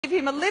give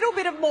him a little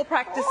bit of more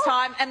practice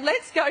time, and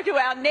let's go to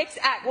our next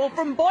act. Well,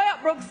 from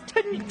Boyup Brooks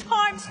to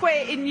Times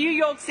Square in New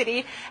York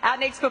City, our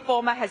next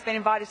performer has been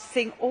invited to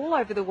sing all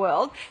over the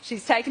world.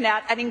 She's taken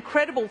out an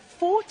incredible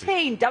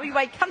 14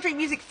 WA Country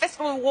Music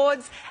Festival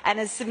Awards and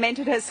has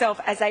cemented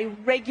herself as a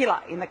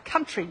regular in the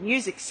country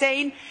music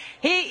scene.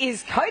 Here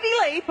is Codee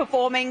Lee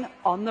performing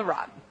On the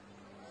Run.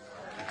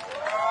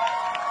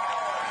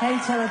 Hey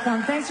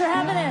Telethon, thanks for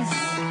having us.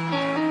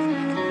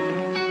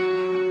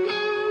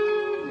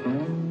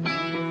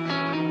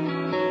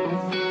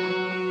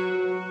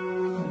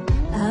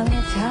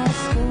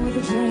 With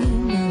a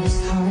dream in his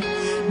heart,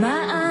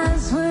 my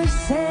eyes were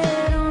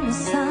set on the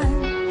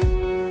sun.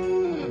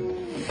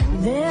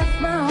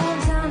 Left my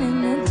hometown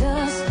in the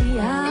dust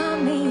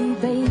behind me,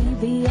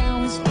 baby, I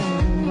was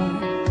born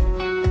one.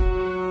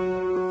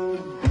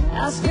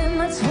 I spent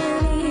my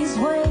 20s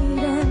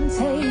waiting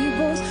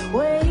tables,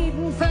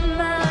 waiting for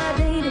my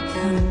day to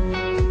come.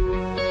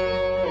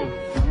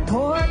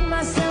 Poured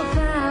myself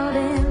out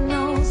in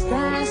those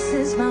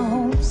glasses, my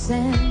hopes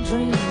and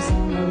dreams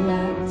on the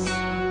rocks.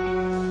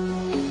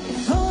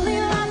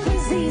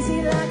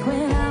 Like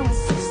when I was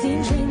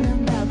 16,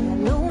 dreaming about the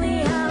lonely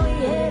highway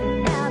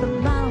heading out of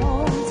my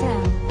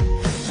hometown.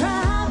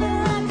 Driving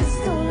like a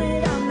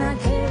stupid, I'm not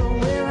caring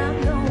where I'm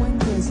going,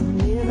 'cause I'm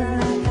living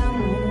like I'm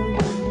on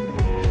the run.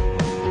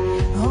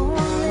 Oh,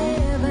 I'm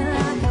living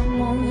like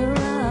I'm on the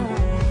run.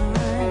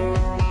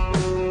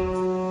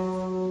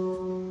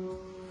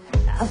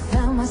 I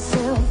found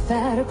myself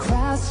at a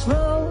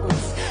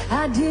crossroads,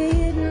 I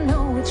didn't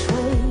know which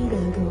way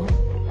to go.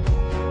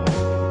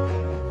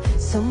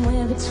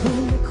 Somewhere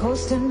between the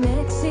coast and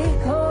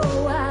Mexico.